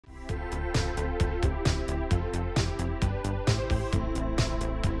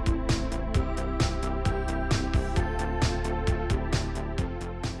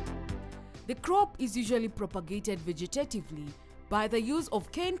crop is usually propagated vegetatively by the use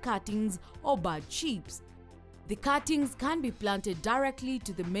of cane cuttings or bud chips. The cuttings can be planted directly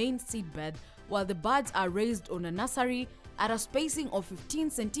to the main seedbed, while the buds are raised on a nursery at a spacing of 15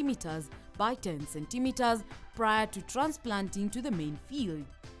 centimeters by 10 centimeters prior to transplanting to the main field.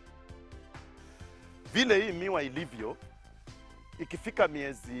 Vile hii miwa ilivyo, ikifika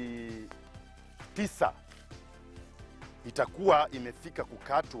miezi 9 itakuwa imefika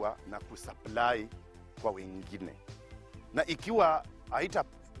kukatwa na kusupply kwa wengine. Na ikiwa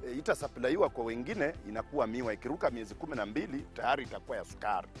haitasupplywa kwa wengine, inakuwa miwa. Ikiruka miezi 12 tayari itakuwa ya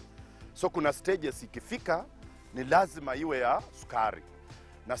sukari. So kuna stages ikifika ni lazima iwe ya sukari.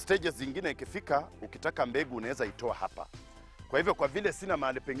 Na stages zingine ikifika, ukitaka mbegu unaweza itoa hapa. Kwa hivyo kwa vile sina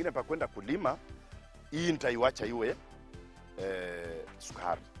mahali pengine pa kwenda kulima, hii nitaiwacha iwe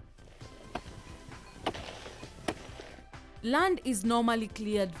sukari. Land is normally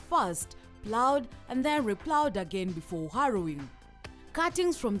cleared first, plowed and then replowed again before harrowing.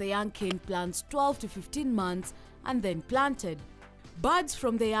 Cuttings from the young cane plants 12 to 15 months and then planted. Buds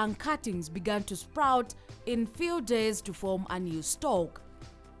from the young cuttings began to sprout in few days to form a new stalk.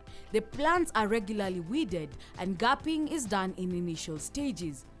 The plants are regularly weeded and gapping is done in initial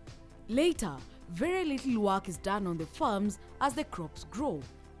stages. Later, very little work is done on the farms as the crops grow.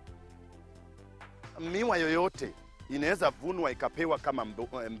 Miwa yoyote inaweza vunwa ikapewa kama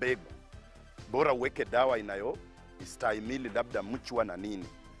mbegu. Bora uweke dawa istahimili labda mchwa na nini.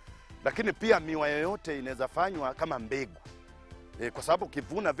 Lakini pia miwa yoyote inaweza fanywa kama mbegu. Kwa sababu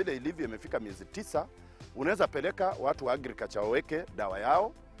kivuna vile ilivyo imefika miezi 9, unaweza peleka watu wa agriculture waweke dawa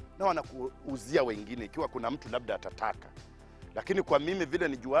yao na wanakuuzia wengine ikiwa kuna mtu labda atataka. Lakini kwa mimi vile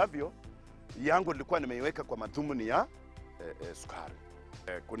nijuavyo, yangu nilikuwa nimeiweka kwa madhumuni ya sukari.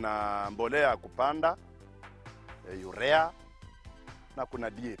 Kuna mbolea ya kupanda, urea, na kuna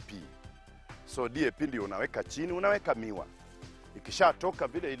DAP. So DAP ndio unaweka chini, unaweka miwa. Ikishatoka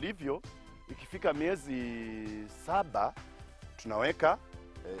vile ilivyo, ikifika miezi 7, tunaweka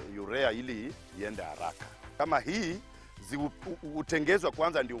urea ili iende haraka. Kama hii utengezwa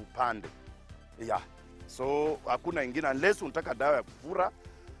kwanza ndio upande. Yeah. So hakuna ingine unless unataka dawa ya kufura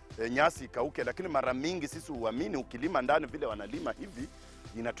nyasi ikauke, lakini mara mingi sisi uamini ukilima ndani vile wanalima hivi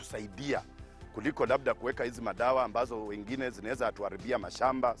inatusaidia kuliko labda kuweka hizi madawa ambazo wengine zinaweza atuharibia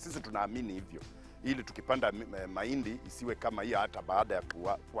mashamba. Sisi tunaamini hivyo ili tukipanda mahindi isiwe kama hii hata baada ya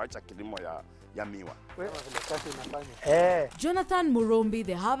kuacha kilimo ya miwa. Jonathan Murombi,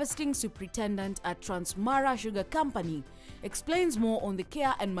 the harvesting superintendent at Transmara Sugar Company, explains more on the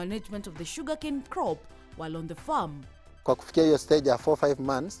care and management of the sugarcane crop while on the farm. Kwa kufikia hiyo stage ya 4-5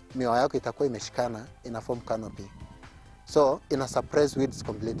 months, miwa yako itakuwa imeshikana, ina form canopy. So ina suppress weeds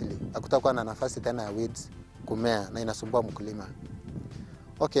completely. Hakutakuwa na nafasi tena ya weeds kumea na inasumbua mkulima.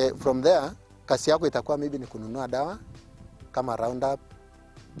 Okay, from there kasi yako itakuwa maybe ni kununua dawa kama Roundup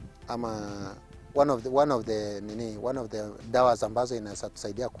ama one of the dawas ambazo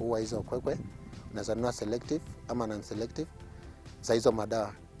inatusaidia kuua hizo kwekwe. Unaweza nunua selective ama non-selective za hizo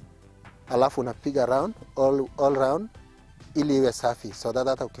madawa. Alafu unapiga round all round ili iwe safi, so that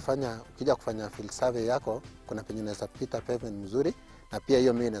hata ukija kufanya field survey yako kuna penye unaweza pita pavement mzuri, na pia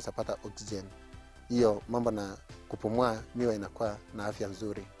hiyo miwa inaweza pata oxygen. Hiyo mambo na kupumua miwa inakuwa na afya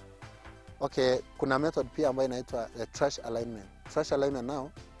nzuri. Okay, kuna method pia ambayo inaitwa trash alignment. Trash alignment now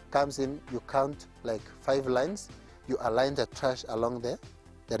comes in, you count like 5 lines, you align the trash along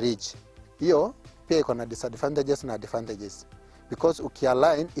the ridge. Hiyo pia iko na disadvantages na advantages. Because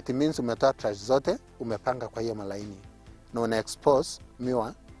ukialign, it means umetoa trash zote, umepanga kwa hiyo malaini. Na una expose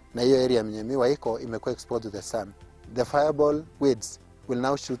miwa, na hiyo area yenye miwa iko imekuwa exposed to the sun. The fireball weeds will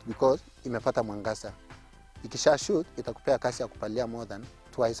now shoot because imepata mwangaza. Ikisha shoot, itakupea kasi ya kupalia more than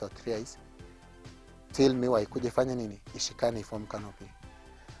 2 or 3 till miwa ikuje fanya nini? Ishikane, iform canopy.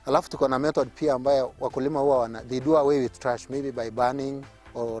 Alafu tuko na method pia ambayo wakulima huwa they do away with trash, maybe by burning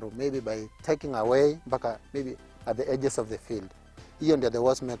or maybe by taking away mpaka maybe at the edges of the field. Hiyo ndio the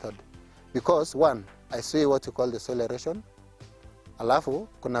worst method. Because one, I see what you call the soil erosion. Alafu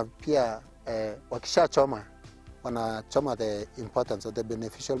kuna pia wakishachoma wanachoma the importance of the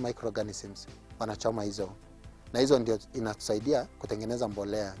beneficial microorganisms. Wanachoma hizo. Na hizo ndio inatusaidia kutengeneza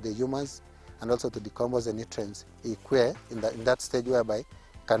mbolea, the humus, and also to decompose the nutrients ikue in that stage whereby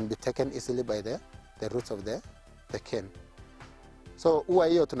can be taken easily by the roots of the cane. So huwa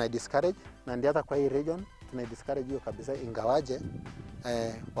hiyo tunai-discourage, na ndio hata kwa hii region tunai-discourage hiyo kabisa, ingawaje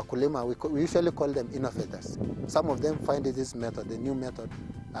wakulima we usually call them innovators. Some of them find this method, the new method,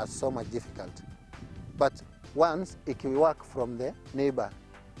 as so much difficult. But once it work from the neighbor,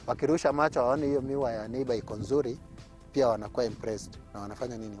 wakirusha macho waone hiyo miwa ya neighbor iko nzuri, pia wanakuwa impressed na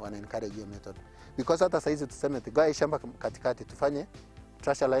wanafanya nini, wana encourage hiyo method. Because hata saizi tuseme tugawe shamba katikati, tufanye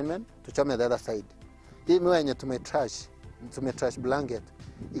trash alignment, tuchome the other side. Hii miwa yenye tumetrash blanket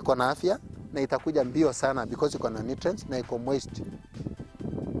iko na afya na itakuja mbio sana because iko na nutrients na iko moist.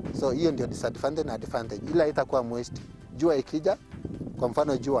 So hiyo ndio disadvantage na advantage. Ila itakuwa moist. Jua ikija, kwa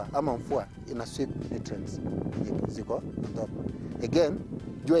mfano jua ama mvua, ina sweep nutrients ziko on top. Again,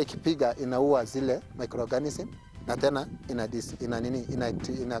 jua ikipiga inaua zile microorganism na tena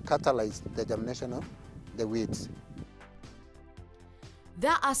ina catalyze the germination of the weeds.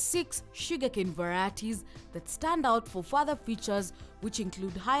 There are 6 sugarcane varieties that stand out for further features, which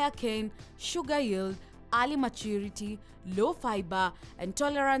include higher cane, sugar yield, early maturity, low fiber, and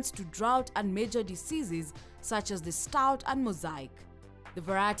tolerance to drought and major diseases such as the stout and mosaic. The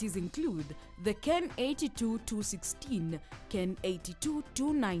varieties include the Ken 82-216, Ken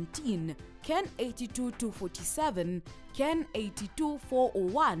 82-219, Ken 82-247, Ken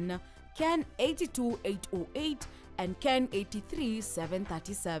 82-401, Ken 82-808, and Ken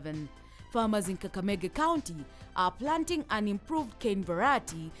 83-737. Farmers in Kakamega County are planting an improved cane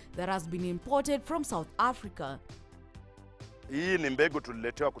variety that has been imported from South Africa. Hii ni mbegu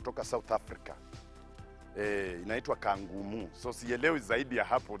tuliletewa kutoka South Africa. Inaitwa kangumu. So sielewi zaidi ya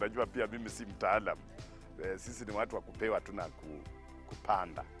hapo, unajua pia mimi si mtaalam. Sisi ni watu wa kupewa tu na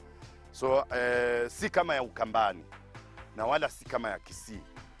kupanda. So si kama ya Ukambani na wala si kama ya Kisii.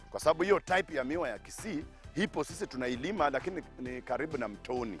 Kwa sababu hiyo type ya miwa ya Kisii hipo sisi tunailima, lakini ni karibu na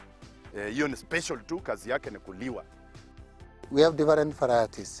mtoni. Hiyo ni special tu, kazi yake ni kuliwa. We have different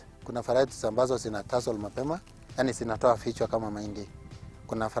varieties. Kuna varieties ambazo zina tassel mapema, yani zinatoa fichwa kama mahindi.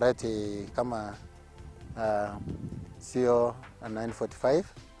 Kuna variety kama CO 945,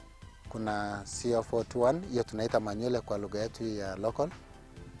 kuna CO 421, hiyo tunaita manuele kwa lugha yetu ya local,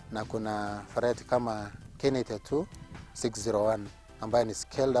 na kuna variety kama K82 601 ambayo ni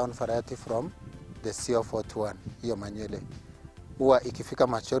scale down variety from the CO 421, hiyo manuele. Huwa ikifika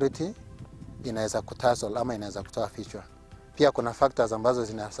maturity inaweza kutassel ama inaweza kutoa fichwa. Pia kuna factors ambazo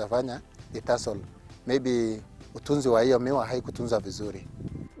zinasafanya itassel. Maybe utunzi wa hiyo miwa haikutunza vizuri.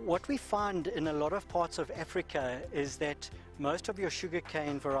 What we find in a lot of parts of Africa is that most of your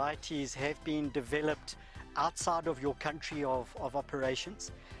sugarcane varieties have been developed outside of your country of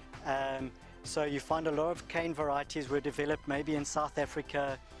operations. So you find a lot of cane varieties were developed maybe in South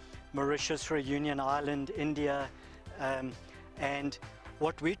Africa, Mauritius, Reunion Island, India. And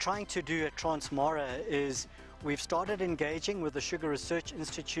what we're trying to do at Transmara is we've started engaging with the Sugar Research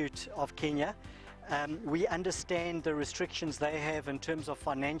Institute of Kenya. We understand the restrictions they have in terms of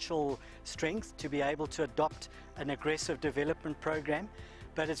financial strength to be able to adopt an aggressive development program.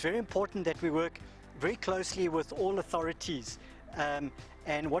 But it's very important that we work very closely with all authorities.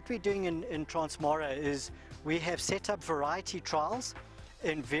 And what we're doing in Transmara is we have set up variety trials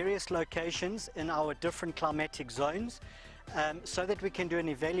in various locations in our different climatic zones, so that we can do an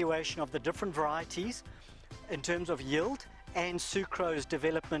evaluation of the different varieties in terms of yield and sucrose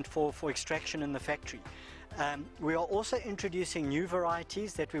development for extraction in the factory. We are also introducing new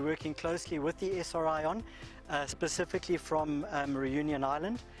varieties that we're working closely with the SRI on, specifically from Reunion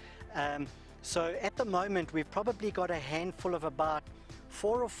Island. So at the moment we've probably got a handful of about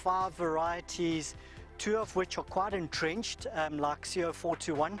 4 or 5 varieties, 2 of which are quite entrenched, like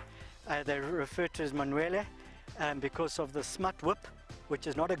CO421. They're referred to as manuele because of the smut whip, which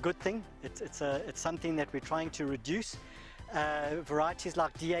is not a good thing. It's something that we're trying to reduce. Varieties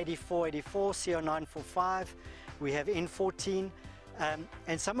like D8484, CO945, we have N14,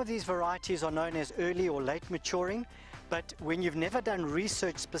 and some of these varieties are known as early or late maturing, but when you've never done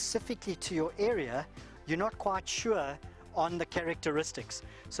research specifically to your area, you're not quite sure on the characteristics.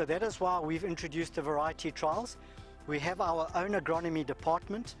 So that is why we've introduced the variety trials. We have our own agronomy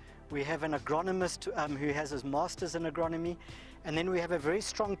department. We have an agronomist who has his master's in agronomy, and then we have a very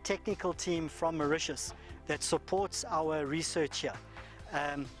strong technical team from Mauritius that supports our research here.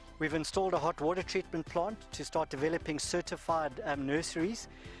 We've installed a hot water treatment plant to start developing certified nurseries.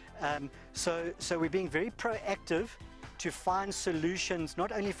 So we're being very proactive to find solutions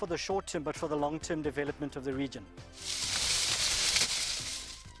not only for the short term but for the long term development of the region.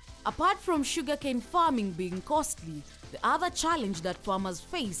 Apart from sugarcane farming being costly, the other challenge that farmers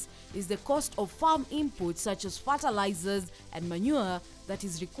face is the cost of farm inputs such as fertilizers and manure that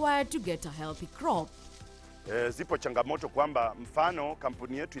is required to get a healthy crop. Zipo changamoto kwamba mfano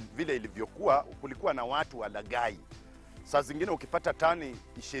kampuni yetu vile ilivyokuwa, kulikuwa na watu walagai. Saa zingine ukipata tani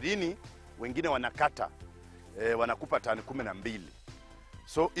 20, wengine wanakata, wanakupa tani 12.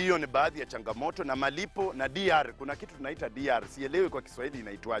 So hiyo ni baadhi ya changamoto, na malipo na DR. Kuna kitu tunaita DR, sielewi kwa Kiswahili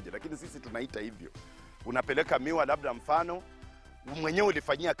inaitwaje, lakini sisi tunaita hivyo. unapeleka miwa labda mfano, mwenyewe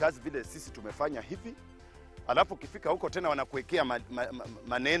ulifanyia kazi vile sisi tumefanya hivi, alafu ukifika huko tena wanakuwekea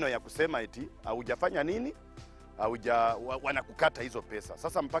maneno ya kusema eti haujafanya nini, wanakukata hizo pesa.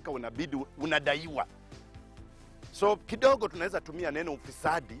 Sasa mpaka unabidi unadaiwa. So kidogo tunaweza tumia neno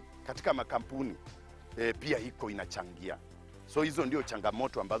ufisadi katika makampuni, pia hiko inachangia. So hizo ndio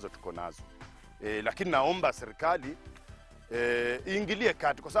changamoto ambazo tuko nazo. Lakini naomba serikali iingilie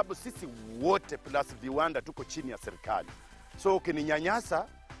kati, kwa sababu sisi wote plus viwanda tuko chini ya serikali. So ukininyanyasa,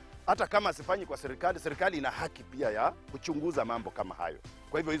 hata kama sifanyi kwa serikali, serikali ina haki pia ya kuchunguza mambo kama hayo.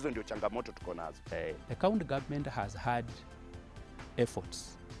 Kwa hivyo hizo ndio changamoto tuko nazo. The county government has had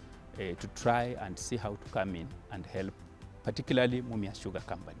efforts to try and see how to come in and help, particularly Mumias Sugar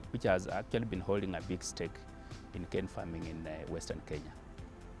Company, which has actually been holding a big stake in cane farming in Western Kenya.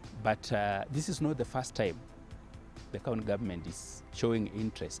 But this is not the first time the county government is showing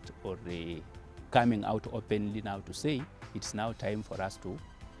interest or coming out openly now to say it's now time for us to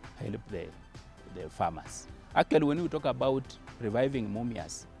help the farmers. Actually, when we talk about reviving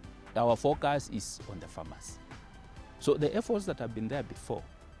Mumias, our focus is on the farmers. So the efforts that have been there before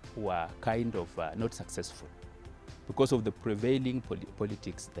were kind of not successful because of the prevailing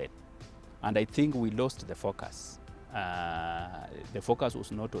politics then. And I think we lost the focus. The focus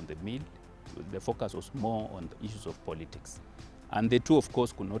was not on the mill, the focus was more on the issues of politics. And the two, of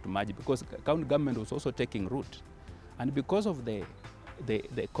course, could not merge because the county government was also taking root. And because of the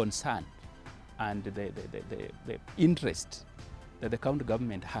concern and the interest that the county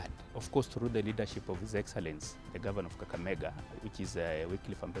government had, of course, through the leadership of His Excellency, the Governor of Kakamega, which is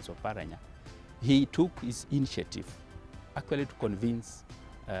Wycliffe Ambeso Paranya, he took his initiative actually to convince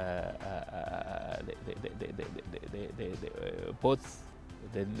both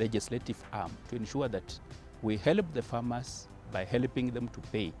the legislative arm to ensure that we help the farmers by helping them to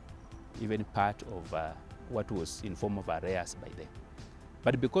pay even part of what was in form of arrears by them.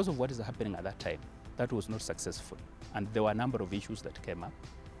 But because of what is happening at that time, that was not successful. And there were a number of issues that came up.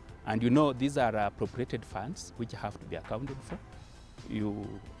 And you know, these are appropriated funds which have to be accounted for.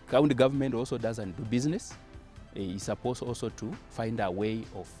 County government also doesn't do business. It's supposed also to find a way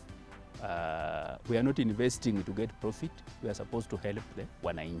of, we are not investing to get profit. We are supposed to help the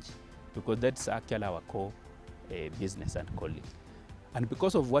wananchi, because that's actually our core business and calling. And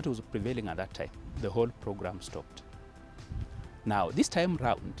because of what was prevailing at that time, the whole program stopped. Now, this time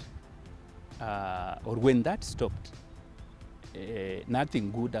round, or when that stopped,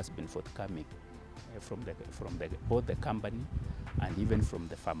 nothing good has been forthcoming from both the company and even from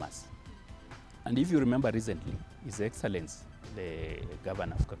the farmers. And if you remember recently, His Excellency, the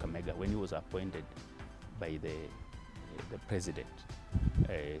Governor of Kakamega, when he was appointed by the President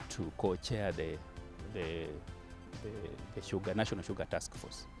to co-chair the National Sugar Task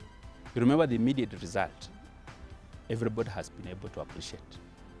Force, you remember the immediate result everybody has been able to appreciate.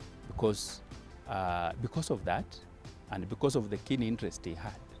 Because of that, and because of the keen interest he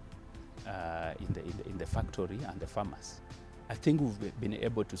had in the factory and the farmers, I think we've been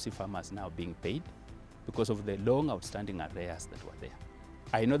able to see farmers now being paid because of the long outstanding arrears that were there.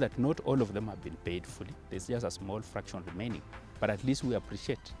 I know that not all of them have been paid fully. There's just a small fraction remaining, but at least we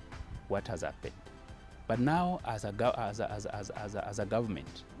appreciate what has happened. But now, as a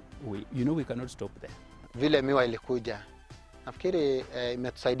government, we cannot stop there. Vile miwa ilikuja, nafikiri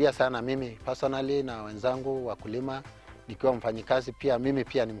imetusaidia sana mimi personally na wenzangu wakulima, nikiwa mfanyikazi pia, mimi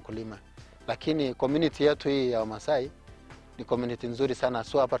pia ni mkulima. Lakini community yetu hii ya Wamasai ni community nzuri sana,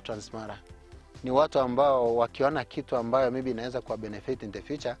 so hapa Transmara. Ni watu ambao wakiona kitu ambayo maybe inaweza kuwa benefit in the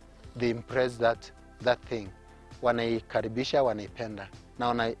future, they impress that thing. Wanaikaribisha, wanaipenda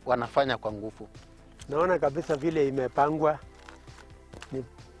na wanafanya kwa nguvu. Naona kabisa vile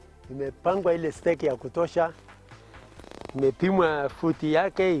imepangwa ile stake ya kutosha, imepimwa futi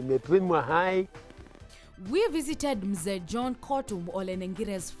yake, imepimwa high. We visited Mzee John Kotum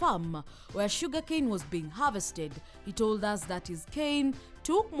Olenengire's farm where sugarcane was being harvested. He told us that his cane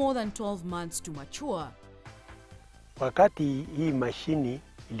took more than 12 months to mature. Wakati hii mashini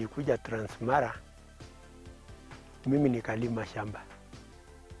ilikuja Transmara, mimi nikalima shamba.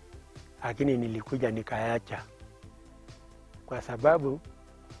 Lakini nilikuja nikaacha kwa sababu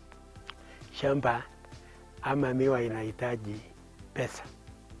shamba ama miwa inahitaji pesa.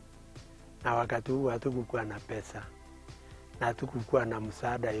 Na wakati huu hatukukuwa na pesa, na hatukukuwa na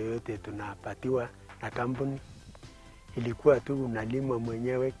msaada yoyote tunapatiwa na kampuni. Ilikuwa tu unalima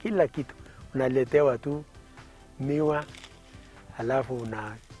mwenyewe, kila kitu unaletewa tu miwa, alafu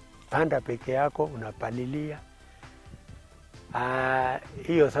unapanda peke yako, unapalilia.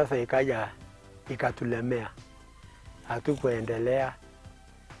 Hiyo sasa ikaja ikatulemea, hatukuendelea.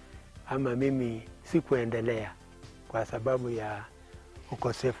 ama mimi sikuendelea kwa sababu ya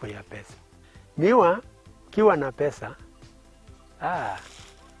ukosefu ya pesa. Miwa kiwa na pesa,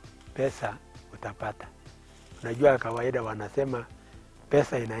 pesa utapata. Unajua kawaida wanasema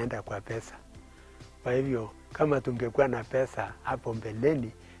pesa inaenda kwa pesa. Kwa hivyo kama tungekuwa na pesa hapo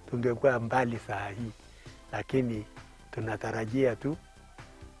mbeleni tungekuwa mbali saa hii, lakini tunatarajia tu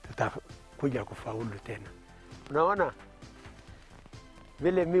tutakuja kufaulu tena. Unaona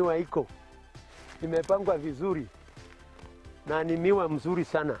vile miwa iko imepangwa vizuri na ni miwa mzuri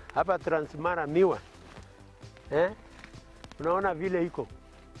sana hapa Transmara miwa. Unaona vile iko.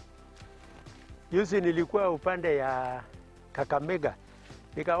 Juzi nilikuwa upande ya Kakamega,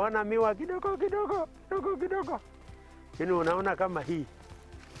 nikaona miwa kidogo. Lakini unaona kama hii.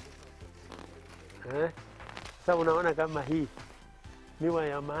 Sasa unaona kama hii miwa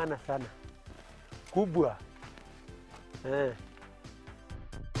ya maana sana. Kubwa.